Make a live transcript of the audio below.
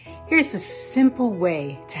Here's a simple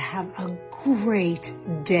way to have a great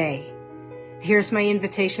day. Here's my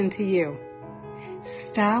invitation to you.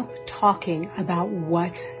 Stop talking about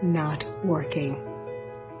what's not working.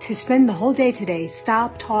 To spend the whole day today,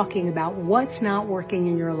 stop talking about what's not working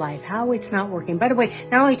in your life, how it's not working. By the way,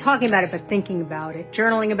 not only talking about it, but thinking about it,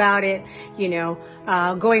 journaling about it,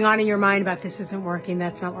 going on in your mind about this isn't working,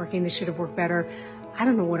 that's not working, this should have worked better. I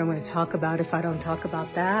don't know what I'm going to talk about if I don't talk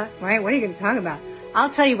about that, right? What are you going to talk about? I'll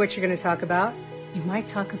tell you what you're going to talk about. You might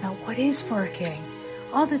talk about what is working.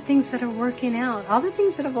 All the things that are working out, all the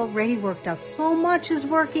things that have already worked out. So much is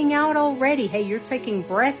working out already. Hey, you're taking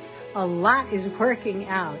breath. A lot is working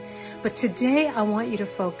out. But today I want you to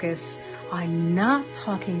focus on not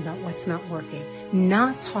talking about what's not working.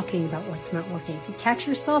 Not talking about what's not working. If you catch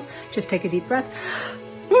yourself, just take a deep breath.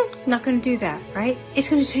 Not going to do that, right? It's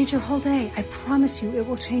going to change your whole day. I promise you it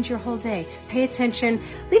will change your whole day. Pay attention.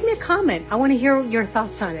 Leave me a comment. I want to hear your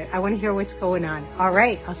thoughts on it. I want to hear what's going on. All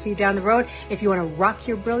right. I'll see you down the road. If you want to rock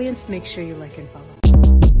your brilliance, make sure you like and follow.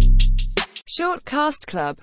 Shortcast Club.